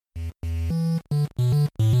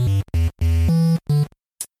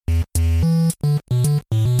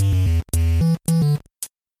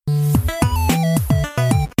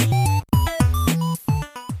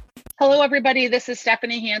Hello, everybody. This is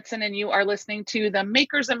Stephanie Hansen, and you are listening to The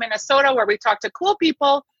Makers of Minnesota, where we talk to cool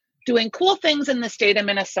people doing cool things in the state of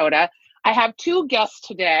Minnesota. I have two guests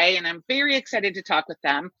today, and I'm very excited to talk with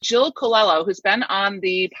them. Jill Colello, who's been on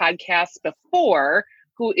the podcast before,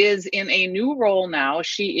 who is in a new role now.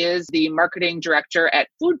 She is the marketing director at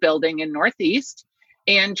Food Building in Northeast.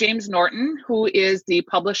 And James Norton, who is the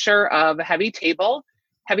publisher of Heavy Table.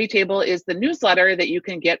 Heavy Table is the newsletter that you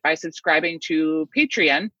can get by subscribing to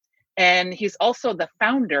Patreon. And he's also the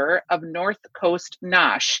founder of North Coast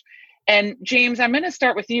Nosh. And James, I'm going to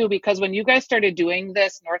start with you because when you guys started doing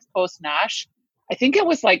this North Coast Nosh, I think it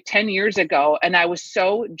was like 10 years ago. And I was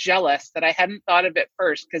so jealous that I hadn't thought of it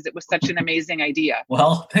first because it was such an amazing idea.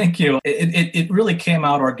 Well, thank you. It really came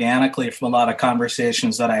out organically from a lot of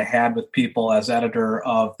conversations that I had with people as editor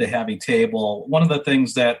of the Heavy Table. One of the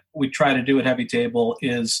things that we try to do at Heavy Table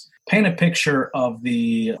is paint a picture of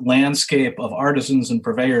the landscape of artisans and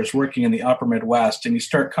purveyors working in the upper Midwest. And you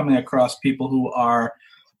start coming across people who are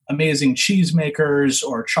amazing cheesemakers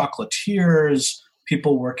or chocolatiers,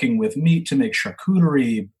 people working with meat to make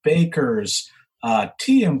charcuterie, bakers,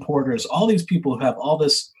 tea importers, all these people who have all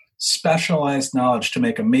this specialized knowledge to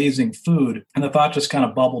make amazing food. And the thought just kind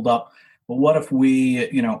of bubbled up, well, what if we,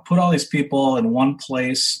 put all these people in one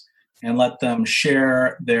place and let them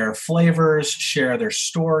share their flavors, share their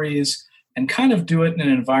stories, and kind of do it in an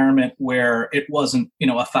environment where it wasn't,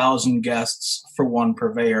 1,000 guests for one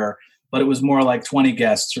purveyor, but it was more like 20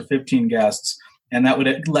 guests or 15 guests. And that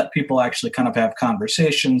would let people actually kind of have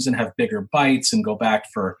conversations and have bigger bites and go back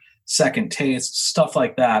for second tastes, stuff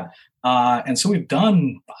like that. And so we've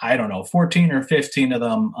done, 14 or 15 of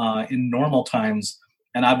them in normal times.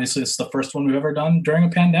 And obviously it's the first one we've ever done during a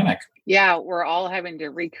pandemic. Yeah, we're all having to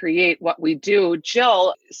recreate what we do.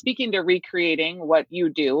 Jill, speaking to recreating what you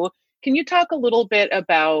do, can you talk a little bit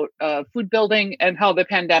about Food Building and how the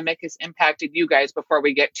pandemic has impacted you guys before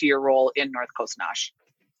we get to your role in North Coast Nosh?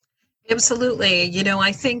 Absolutely.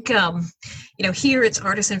 I think, here it's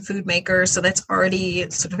artisan food makers. So that's already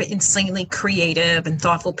sort of insanely creative and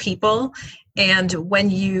thoughtful people. And when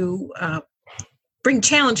you bring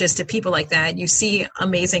challenges to people like that, you see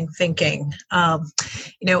amazing thinking. A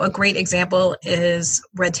great example is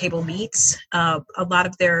Red Table Meats. A lot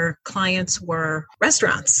of their clients were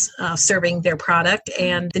restaurants serving their product,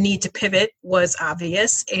 and the need to pivot was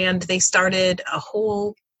obvious. And they started a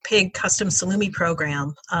whole pig custom salumi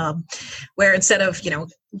program where instead of,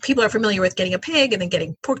 people are familiar with getting a pig and then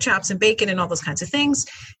getting pork chops and bacon and all those kinds of things.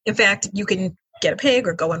 In fact, you can get a pig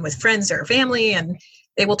or go in with friends or family and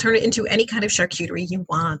they will turn it into any kind of charcuterie you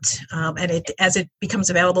want. And as it becomes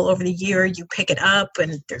available over the year, you pick it up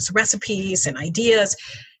and there's recipes and ideas.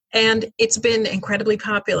 And it's been incredibly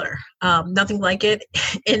popular. Nothing like it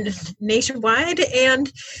in nationwide.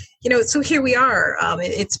 And, so here we are.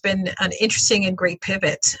 It's been an interesting and great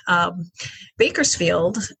pivot.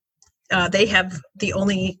 Bakersfield, they have the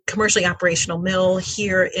only commercially operational mill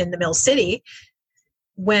here in the Mill City.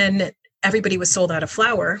 When everybody was sold out of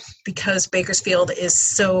flour, because Bakersfield is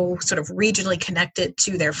so sort of regionally connected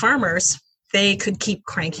to their farmers, they could keep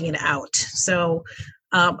cranking it out. So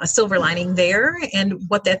a silver lining there. And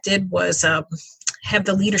what that did was have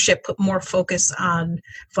the leadership put more focus on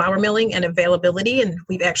flour milling and availability. And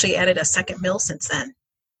we've actually added a second mill since then.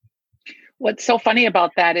 What's so funny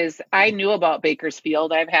about that is I knew about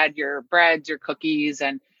Bakersfield. I've had your breads, your cookies,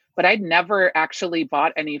 but I'd never actually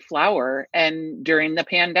bought any flour. And during the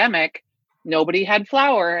pandemic, nobody had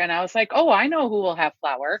flour. And I was like, oh, I know who will have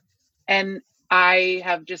flour. And I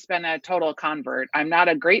have just been a total convert. I'm not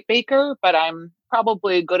a great baker, but I'm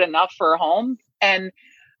probably good enough for home. And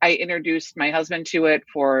I introduced my husband to it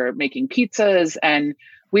for making pizzas. And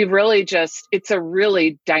we've really it's a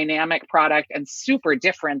really dynamic product and super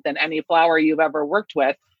different than any flour you've ever worked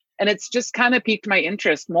with. And it's just kind of piqued my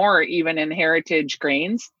interest more even in heritage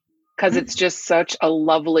grains, because it's just such a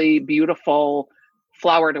lovely, beautiful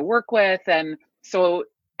flour to work with. And so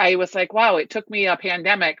I was like, wow, it took me a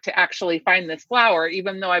pandemic to actually find this flour,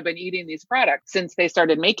 even though I've been eating these products since they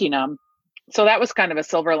started making them. So that was kind of a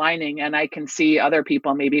silver lining. And I can see other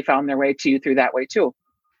people maybe found their way to you through that way too.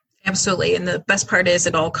 Absolutely. And the best part is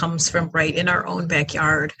it all comes from right in our own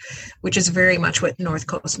backyard, which is very much what North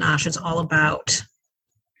Coast Nosh is all about.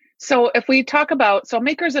 So if we talk about,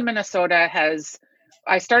 Makers of Minnesota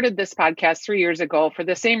I started this podcast 3 years ago for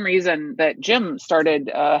the same reason that Jim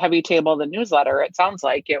started Heavy Table, the newsletter. It sounds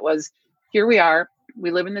like it was, here we are,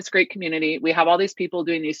 we live in this great community. We have all these people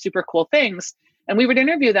doing these super cool things. And we would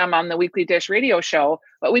interview them on the Weekly Dish radio show,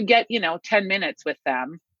 but we'd get, 10 minutes with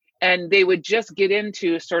them. And they would just get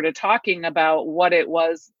into sort of talking about what it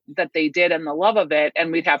was that they did and the love of it.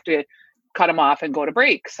 And we'd have to cut them off and go to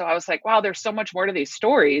break. So I was like, wow, there's so much more to these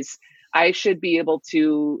stories. I should be able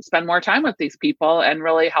to spend more time with these people and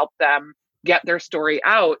really help them get their story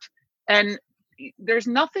out. And there's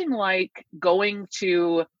nothing like going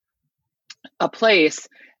to a place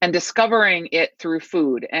and discovering it through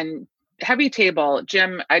food. And Heavy Table,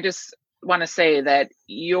 Jim, I just want to say that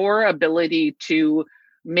your ability to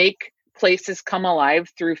make places come alive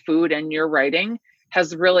through food and your writing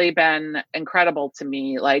has really been incredible to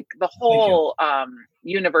me. Like the whole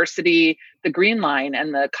university, the Green Line,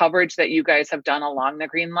 and the coverage that you guys have done along the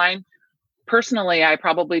Green Line. Personally, I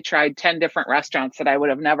probably tried 10 different restaurants that I would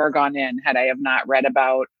have never gone in had I have not read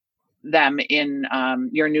about them in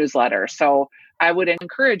your newsletter. So I would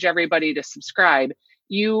encourage everybody to subscribe.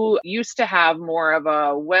 You used to have more of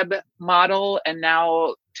a web model, and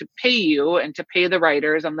now to pay you and to pay the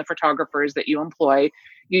writers and the photographers that you employ,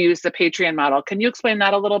 you use the Patreon model. Can you explain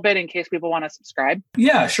that a little bit in case people want to subscribe?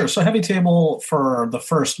 Yeah, sure. So Heavy Table, for the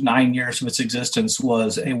first 9 years of its existence,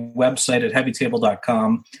 was a website at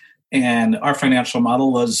heavytable.com. And our financial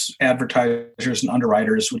model was advertisers and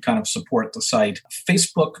underwriters would kind of support the site.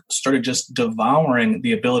 Facebook started just devouring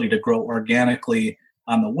the ability to grow organically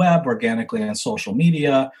on the web, organically on social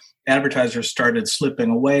media. Advertisers started slipping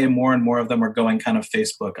away. More and more of them were going kind of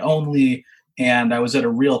Facebook only. And I was at a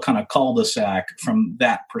real kind of cul-de-sac from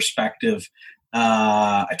that perspective.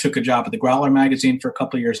 I took a job at the Growler magazine for a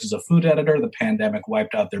couple of years as a food editor. The pandemic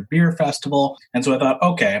wiped out their beer festival. And so I thought,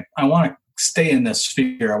 okay, I want to stay in this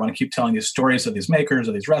sphere. I want to keep telling these stories of these makers,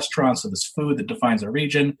 of these restaurants, of this food that defines our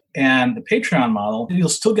region. And the Patreon model, you'll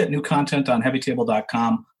still get new content on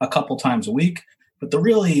heavytable.com a couple times a week. But the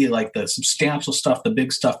really, like the substantial stuff, the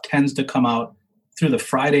big stuff tends to come out through the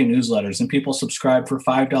Friday newsletters. And people subscribe for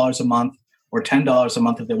 $5 a month or $10 a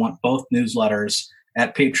month if they want both newsletters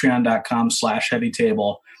at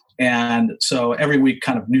patreon.com/heavytable. And so every week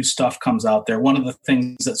kind of new stuff comes out there. One of the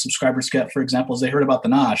things that subscribers get, for example, is they heard about the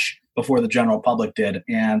Nosh before the general public did.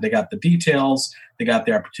 And they got the details. They got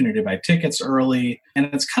the opportunity to buy tickets early. And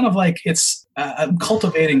it's kind of like it's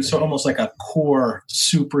cultivating so almost like a core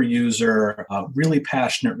super user, really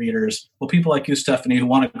passionate readers. Well, people like you, Stephanie, who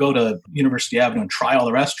want to go to University Avenue and try all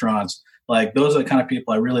the restaurants, like those are the kind of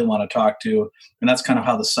people I really want to talk to. And that's kind of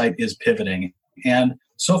how the site is pivoting. And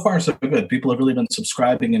so far, so good. People have really been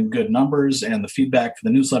subscribing in good numbers, and the feedback for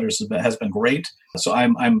the newsletters has been great. So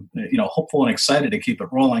I'm hopeful and excited to keep it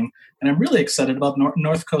rolling. And I'm really excited about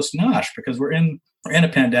North Coast Nosh because we're in a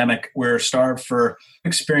pandemic. We're starved for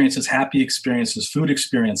experiences, happy experiences, food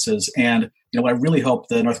experiences. And what I really hope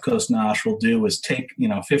the North Coast Nosh will do is take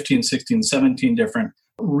 15, 16, 17 different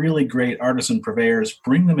really great artisan purveyors,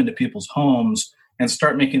 bring them into people's homes, and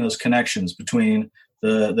start making those connections between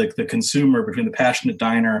the consumer, between the passionate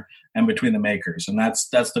diner, and between the makers. And that's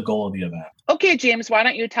the goal of the event. Okay, James, why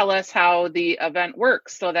don't you tell us how the event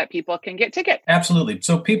works so that people can get tickets? Absolutely.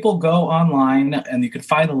 So people go online, and you can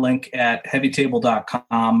find the link at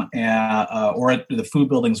heavytable.com or at the Food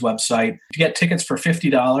Building's website. You get tickets for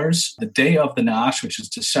 $50 the day of the Nosh, which is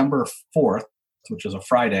December 4th, which is a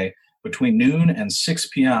Friday, between noon and 6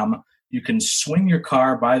 p.m. You can swing your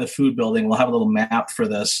car by the Food Building. We'll have a little map for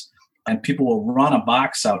this. And people will run a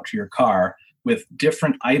box out to your car with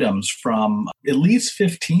different items from at least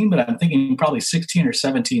 15, but I'm thinking probably 16 or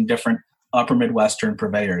 17 different upper Midwestern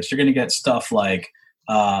purveyors. You're going to get stuff like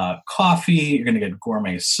coffee. You're going to get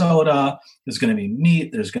gourmet soda. There's going to be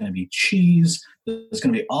meat. There's going to be cheese. There's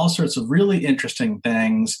going to be all sorts of really interesting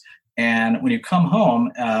things. And when you come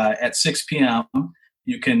home at 6 p.m.,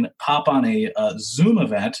 you can pop on a Zoom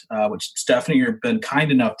event, which Stephanie, you've been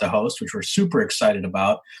kind enough to host, which we're super excited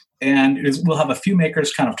about. And we'll have a few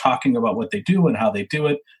makers kind of talking about what they do and how they do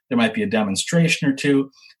it. There might be a demonstration or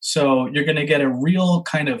two. So you're going to get a real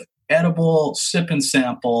kind of edible sip and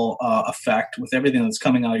sample effect with everything that's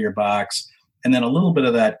coming out of your box. And then a little bit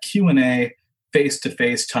of that Q&A,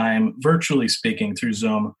 face-to-face time, virtually speaking through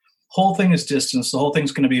Zoom. Whole thing is distance. The whole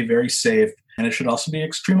thing's going to be very safe. And it should also be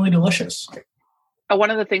extremely delicious.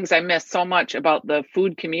 One of the things I miss so much about the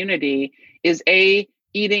food community is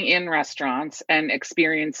eating in restaurants and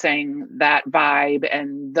experiencing that vibe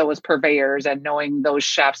and those purveyors and knowing those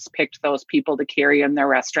chefs picked those people to carry in their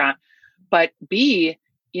restaurant. But B,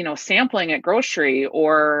 sampling at grocery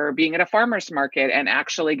or being at a farmer's market and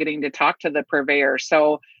actually getting to talk to the purveyor.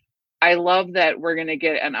 So I love that we're going to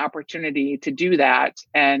get an opportunity to do that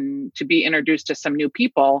and to be introduced to some new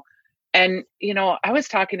people. And, I was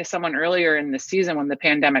talking to someone earlier in the season when the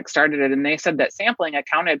pandemic started, and they said that sampling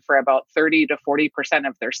accounted for about 30 to 40%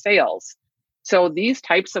 of their sales. So these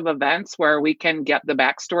types of events where we can get the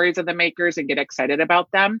backstories of the makers and get excited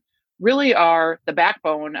about them really are the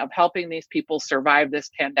backbone of helping these people survive this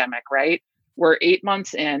pandemic, right? We're 8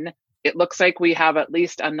 months in. It looks like we have at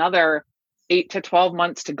least another 8 to 12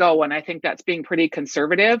 months to go. And I think that's being pretty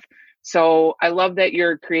conservative. So I love that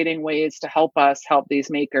you're creating ways to help us help these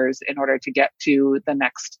makers in order to get to the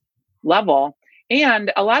next level.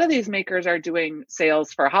 And a lot of these makers are doing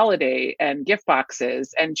sales for holiday and gift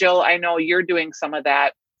boxes. And Jill, I know you're doing some of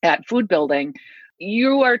that at Food Building.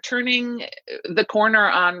 You are turning the corner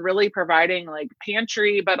on really providing like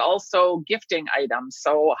pantry, but also gifting items.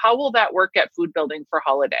 So how will that work at Food Building for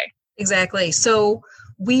holiday? Exactly. So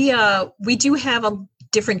we do have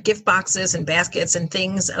different gift boxes and baskets and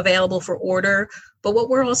things available for order. But what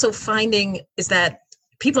we're also finding is that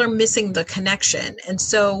people are missing the connection. And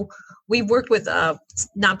so we've worked with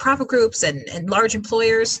nonprofit groups and large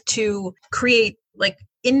employers to create like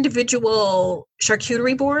individual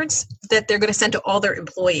charcuterie boards that they're going to send to all their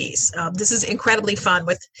employees. This is incredibly fun.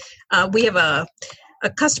 We have a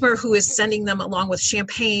customer who is sending them along with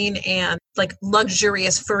champagne and like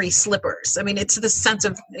luxurious furry slippers. I mean, it's the sense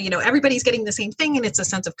of, everybody's getting the same thing and it's a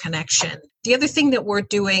sense of connection. The other thing that we're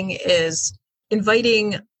doing is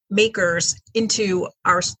inviting makers into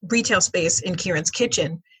our retail space in Kieran's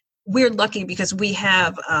Kitchen. We're lucky because we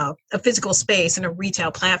have a physical space and a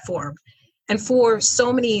retail platform. And for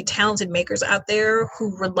so many talented makers out there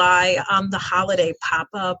who rely on the holiday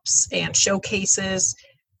pop-ups and showcases,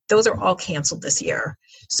 those are all canceled this year.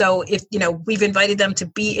 So we've invited them to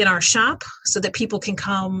be in our shop so that people can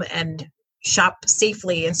come and shop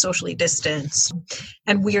safely and socially distanced.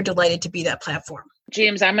 And we are delighted to be that platform.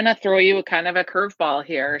 James, I'm going to throw you kind of a curveball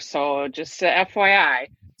here. So just FYI.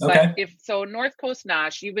 Okay. But North Coast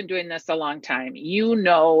Nosh, you've been doing this a long time. You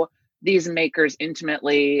know these makers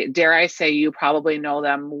intimately. Dare I say you probably know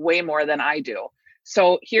them way more than I do.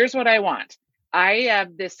 So here's what I want. I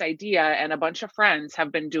have this idea, and a bunch of friends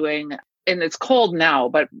have been doing, and it's cold now,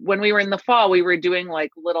 but when we were in the fall, we were doing like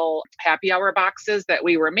little happy hour boxes that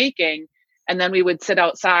we were making. And then we would sit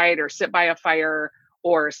outside or sit by a fire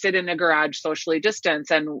or sit in a garage socially distanced,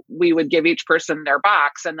 and we would give each person their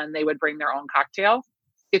box and then they would bring their own cocktail.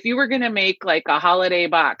 If you were going to make like a holiday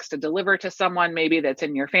box to deliver to someone maybe that's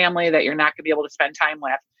in your family that you're not going to be able to spend time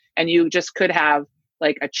with, and you just could have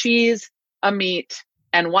like a cheese, a meat,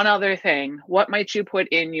 and one other thing, what might you put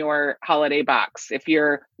in your holiday box?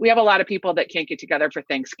 We have a lot of people that can't get together for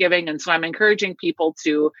Thanksgiving. And so I'm encouraging people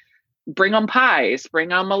to bring them pies, bring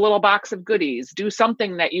them a little box of goodies, do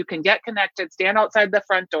something that you can get connected, stand outside the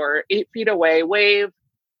front door, 8 feet away, wave,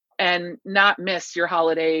 and not miss your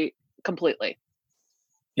holiday completely.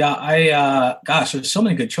 Yeah, there's so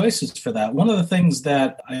many good choices for that. One of the things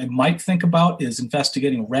that I might think about is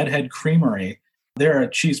investigating Redhead Creamery. They're a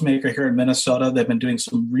cheesemaker here in Minnesota. They've been doing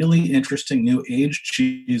some really interesting new aged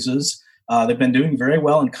cheeses. They've been doing very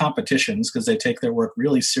well in competitions because they take their work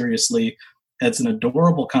really seriously. It's an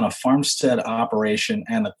adorable kind of farmstead operation,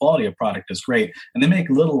 and the quality of product is great. And they make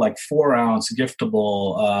little like 4-ounce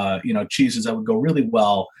giftable, cheeses that would go really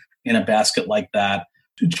well in a basket like that.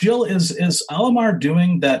 Jill, is Alamar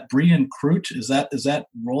doing that Brie and Croûte? Is that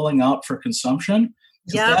rolling out for consumption?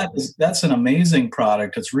 Yeah, that's an amazing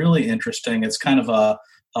product. It's really interesting. It's kind of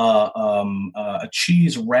a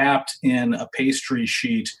cheese wrapped in a pastry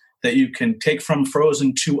sheet that you can take from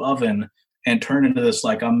frozen to oven and turn into this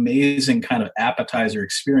like amazing kind of appetizer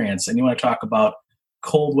experience. And you want to talk about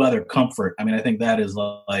cold weather comfort. I mean, I think that is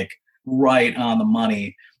like right on the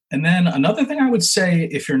money. And then another thing I would say,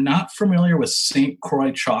 if you're not familiar with St.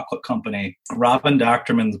 Croix Chocolate Company, Robin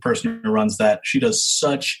Docterman, the person who runs that, she does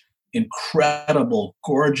such incredible,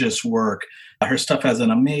 gorgeous work. Her stuff has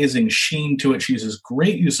an amazing sheen to it. She uses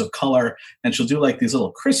great use of color, and she'll do like these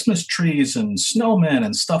little Christmas trees and snowmen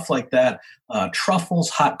and stuff like that. Truffles,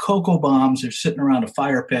 hot cocoa bombs. You're sitting around a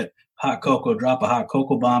fire pit, hot cocoa, drop a hot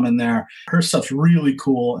cocoa bomb in there. Her stuff's really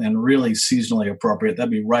cool and really seasonally appropriate.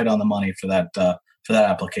 That'd be right on the money for that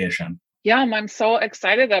application. Yeah, I'm so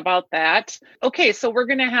excited about that. Okay, so we're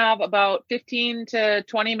going to have about 15 to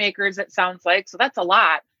 20 makers, it sounds like. So that's a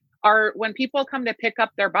lot. When people come to pick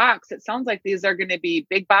up their box, it sounds like these are going to be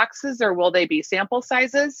big boxes, or will they be sample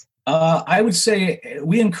sizes? I would say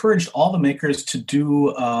we encouraged all the makers to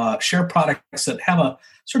do share products that have a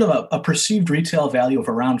sort of a perceived retail value of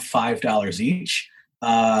around $5 each.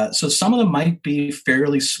 So some of them might be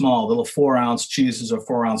fairly small, little 4-ounce cheeses or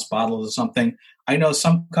 4-ounce bottles or something. I know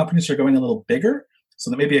some companies are going a little bigger,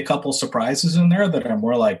 so there may be a couple surprises in there that are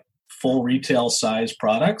more like full retail size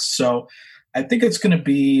products. So I think it's going to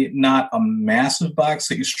be not a massive box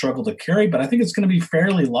that you struggle to carry, but I think it's going to be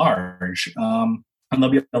fairly large. And there'll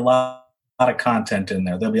be a lot of content in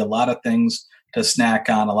there. There'll be a lot of things to snack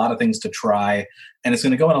on, a lot of things to try. And it's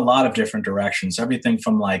going to go in a lot of different directions, everything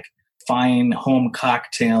from like fine home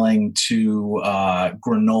cocktailing to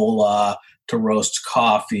granola to roast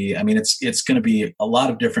coffee. I mean, it's going to be a lot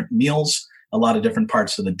of different meals, a lot of different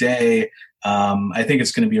parts of the day. I think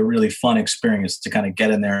it's going to be a really fun experience to kind of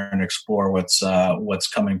get in there and explore what's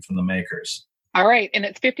coming from the makers. All right. And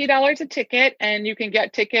it's $50 a ticket, and you can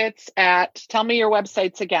get tickets at, tell me your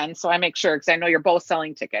websites again, so I make sure, because I know you're both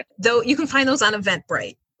selling tickets. Though you can find those on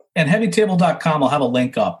Eventbrite. And heavytable.com will have a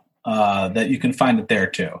link up that you can find it there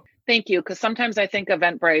too. Thank you. Because sometimes I think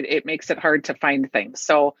Eventbrite, it makes it hard to find things.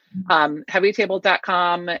 So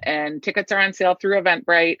heavytable.com, and tickets are on sale through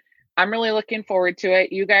Eventbrite. I'm really looking forward to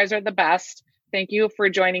it. You guys are the best. Thank you for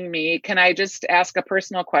joining me. Can I just ask a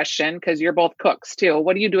personal question? Because you're both cooks too.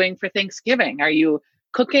 What are you doing for Thanksgiving? Are you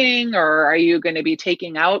cooking, or are you going to be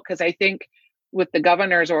taking out? Because I think with the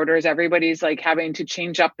governor's orders, everybody's like having to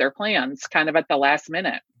change up their plans kind of at the last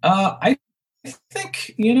minute. I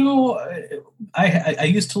think, I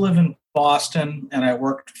used to live in Boston, and I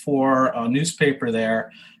worked for a newspaper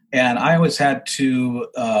there. And I always had to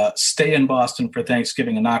stay in Boston for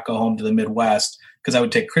Thanksgiving and not go home to the Midwest, because I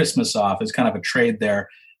would take Christmas off. It's kind of a trade there.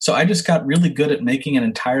 So I just got really good at making an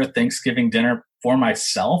entire Thanksgiving dinner for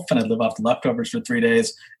myself, and I'd live off the leftovers for 3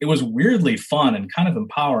 days. It was weirdly fun and kind of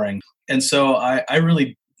empowering. And so I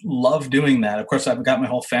really love doing that. Of course, I've got my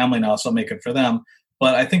whole family now, so I'll make it for them.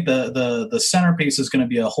 But I think the centerpiece is going to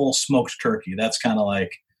be a whole smoked turkey. That's kind of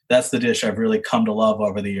like, that's the dish I've really come to love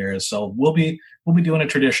over the years. So we'll be doing a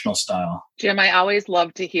traditional style. Jim, I always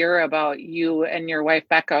love to hear about you and your wife,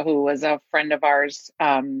 Becca, who was a friend of ours.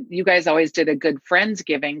 You guys always did a good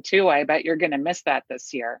Friendsgiving too. I bet you're going to miss that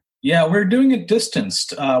this year. Yeah, we're doing it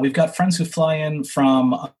distanced. We've got friends who fly in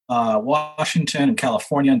from Washington and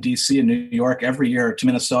California and DC and New York every year to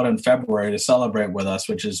Minnesota in February to celebrate with us,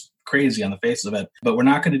 which is crazy on the face of it. But we're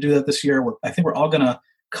not going to do that this year. I think we're all going to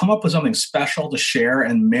come up with something special to share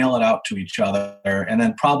and mail it out to each other, and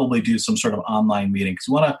then probably do some sort of online meeting, because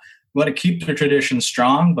we want to keep the tradition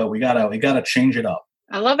strong, but we gotta change it up.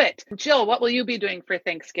 I love it. Jill, what will you be doing for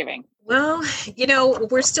Thanksgiving? Well,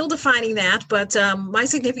 we're still defining that, but my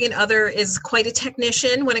significant other is quite a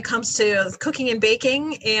technician when it comes to cooking and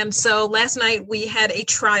baking. And so last night we had a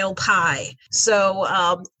trial pie.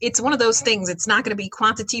 So it's one of those things. It's not going to be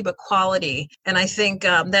quantity, but quality. And I think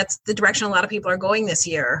that's the direction a lot of people are going this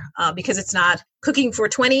year, because it's not cooking for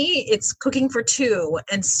 20, it's cooking for 2.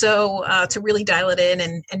 And so to really dial it in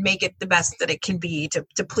and make it the best that it can be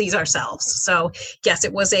to please ourselves. So yes,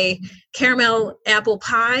 it was a caramel apple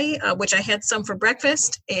pie, which I had some for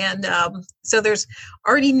breakfast. And so there's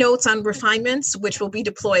already notes on refinements, which will be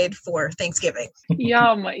deployed for Thanksgiving.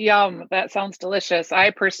 Yum, yum. That sounds delicious. I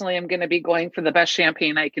personally am going to be going for the best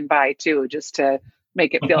champagne I can buy too, just to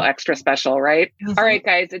make it feel extra special, right? Mm-hmm. All right,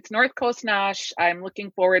 guys, it's North Coast Nosh. I'm looking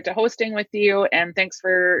forward to hosting with you. And thanks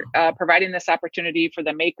for providing this opportunity for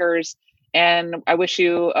the makers. And I wish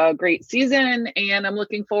you a great season. And I'm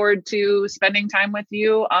looking forward to spending time with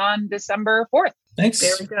you on December 4th. Thanks.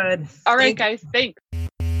 Very good. All right, guys. Thanks.